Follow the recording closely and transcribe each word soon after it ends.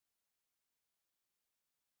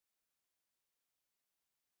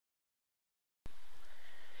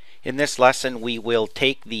In this lesson, we will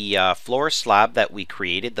take the floor slab that we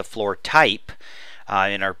created, the floor type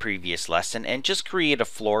in our previous lesson, and just create a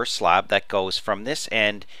floor slab that goes from this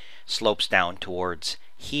end, slopes down towards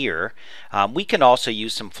here. We can also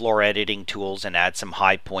use some floor editing tools and add some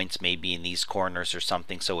high points maybe in these corners or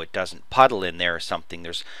something so it doesn't puddle in there or something.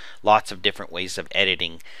 There's lots of different ways of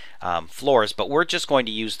editing floors, but we're just going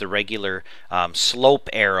to use the regular slope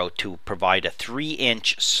arrow to provide a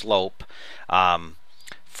 3-inch slope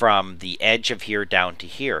from the edge of here down to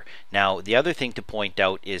here. Now the other thing to point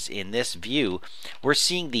out is in this view we're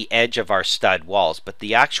seeing the edge of our stud walls, but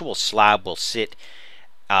the actual slab will sit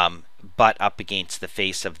butt up against the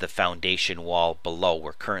face of the foundation wall below.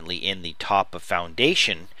 We're currently in the top of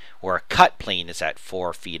foundation where a cut plane is at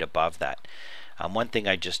 4 feet above that. One thing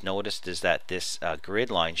I just noticed is that this grid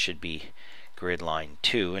line should be grid line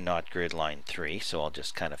 2 and not grid line 3, so I'll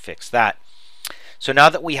just kind of fix that. So now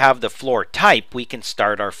that we have the floor type, we can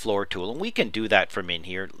start our floor tool, and we can do that from in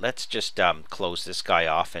here. Let's just close this guy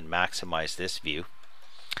off and maximize this view.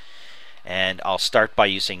 And I'll start by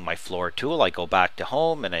using my floor tool. I go back to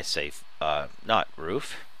home and I say not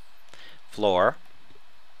roof, floor,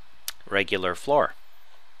 regular floor.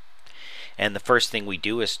 And the first thing we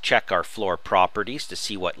do is check our floor properties to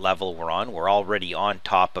see what level we're on. We're already on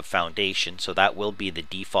top of foundation, so that will be the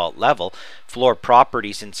default level. Floor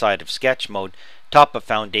properties inside of sketch mode, top of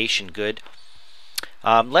foundation, good.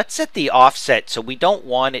 Let's set the offset, so we don't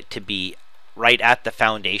want it to be right at the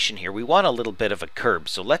foundation here. We want a little bit of a curb.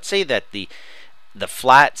 So let's say that the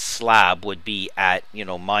flat slab would be at,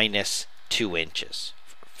 minus 2 inches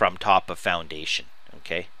from top of foundation,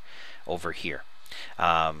 okay, over here.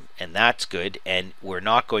 And that's good, and we're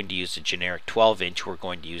not going to use a generic 12-inch. We're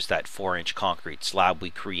going to use that 4-inch concrete slab we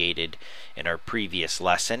created in our previous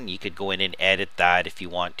lesson. You could go in and edit that if you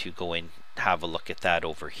want to go in, have a look at that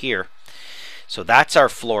over here. So that's our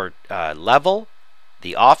floor level,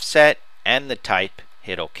 the offset, and the type.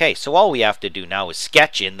 Hit OK. So all we have to do now is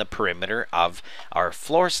sketch in the perimeter of our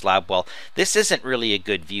floor slab. Well, this isn't really a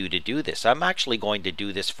good view to do this. I'm actually going to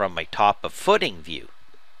do this from my top of footing view.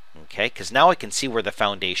 Okay, because now I can see where the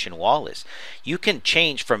foundation wall is. You can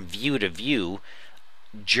change from view to view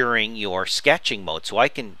during your sketching mode. So I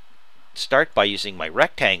can start by using my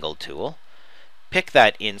rectangle tool, pick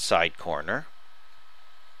that inside corner,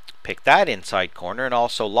 and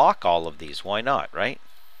also lock all of these. Why not, right?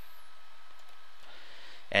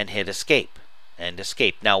 And hit escape and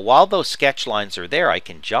escape. Now while those sketch lines are there, I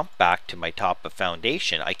can jump back to my top of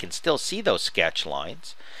foundation. I can still see those sketch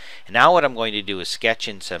lines. And now what I'm going to do is sketch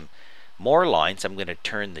in some more lines. I'm going to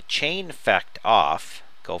turn the chain effect off,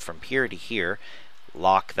 go from here to here,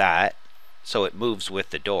 lock that so it moves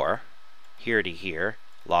with the door, here to here,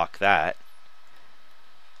 lock that,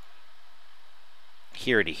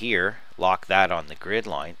 here to here, lock that on the grid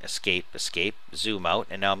line, escape, escape, zoom out,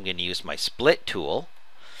 and now I'm going to use my split tool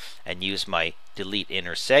and use my delete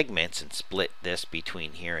inner segments and split this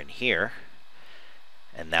between here and here.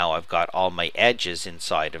 And now I've got all my edges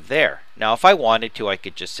inside of there. Now if I wanted to, I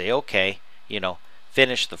could just say, okay,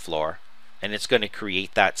 finish the floor, and it's going to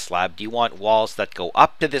create that slab. Do you want walls that go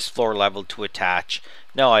up to this floor level to attach?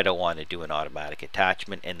 No, I don't want to do an automatic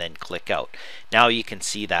attachment, and then click out. Now you can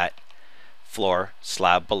see that floor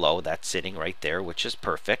slab below. That's sitting right there, which is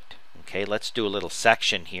perfect. Okay, let's do a little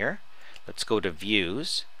section here. Let's go to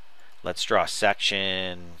views. Let's draw a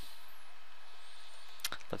section.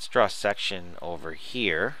 Let's draw a section over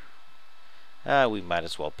here. We might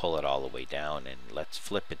as well pull it all the way down, and let's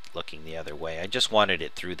flip it looking the other way. I just wanted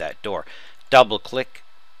it through that door. Double click.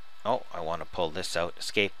 Oh, I want to pull this out.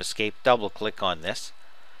 Escape, escape. Double click on this.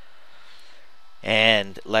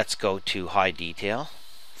 And let's go to high detail,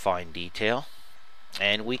 fine detail.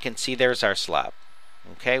 And we can see there's our slab.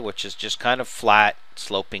 Okay, which is just kind of flat,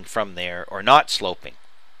 sloping from there, or not sloping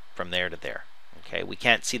from there to there. Okay, we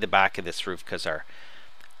can't see the back of this roof because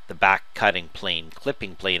the back cutting plane,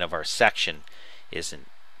 clipping plane of our section isn't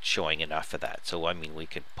showing enough of that. So we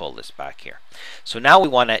could pull this back here. So now we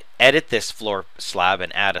want to edit this floor slab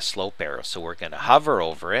and add a slope arrow. So we're going to hover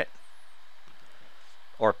over it,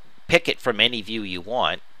 or pick it from any view you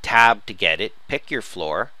want, tab to get it, pick your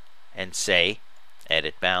floor, and say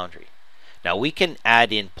edit boundary. Now we can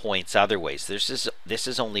add in points other ways. This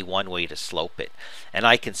is only one way to slope it, and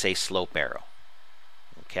I can say slope arrow.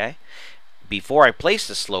 Okay. Before I place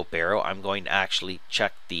the slope arrow, I'm going to actually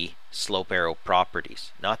check the slope arrow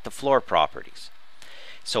properties, not the floor properties.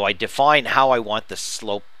 So I define how I want the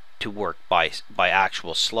slope to work by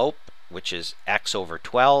actual slope, which is x over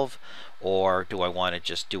 12, or do I want to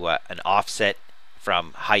just do an offset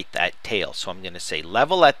from height at tail? So I'm going to say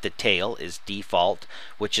level at the tail is default,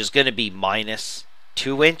 which is going to be minus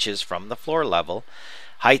 2 inches from the floor level.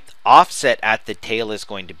 Height offset at the tail is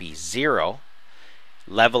going to be 0.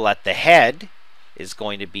 Level at the head is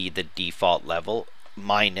going to be the default level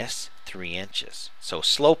minus 3 inches. So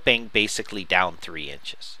sloping basically down 3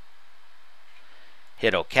 inches.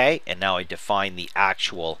 Hit OK, and now I define the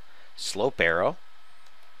actual slope arrow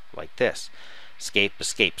like this. Escape,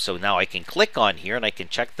 escape. So now I can click on here and I can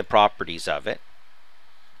check the properties of it.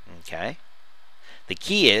 Okay. The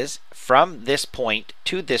key is from this point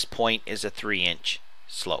to this point is a 3-inch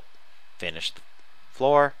slope. Finish the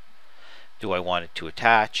floor. Do I want it to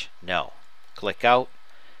attach? No. Click out.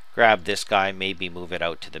 Grab this guy, maybe move it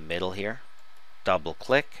out to the middle here. Double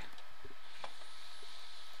click.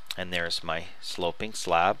 And there's my sloping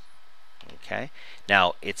slab. Okay.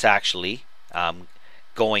 Now it's actually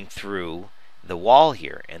going through the wall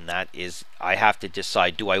here, and that is, I have to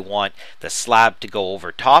decide, do I want the slab to go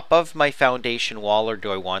over top of my foundation wall, or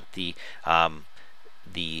do I want the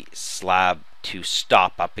slab to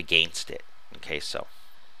stop up against it? Okay, so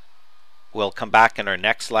we'll come back in our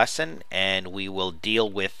next lesson and we will deal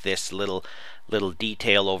with this little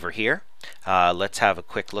detail over here. Let's have a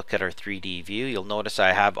quick look at our 3D view. You'll notice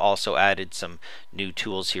I have also added some new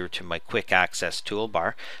tools here to my quick access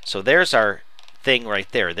toolbar. So there's our thing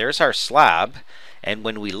right there. There's our slab, and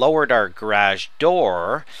when we lowered our garage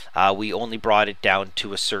door, we only brought it down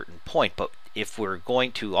to a certain point. But if we're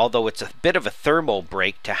going to, although it's a bit of a thermal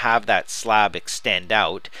break to have that slab extend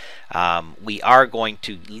out, we are going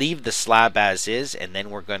to leave the slab as is, and then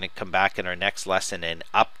we're going to come back in our next lesson and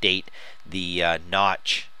update the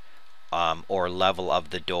notch or level of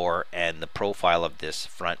the door and the profile of this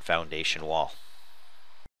front foundation wall.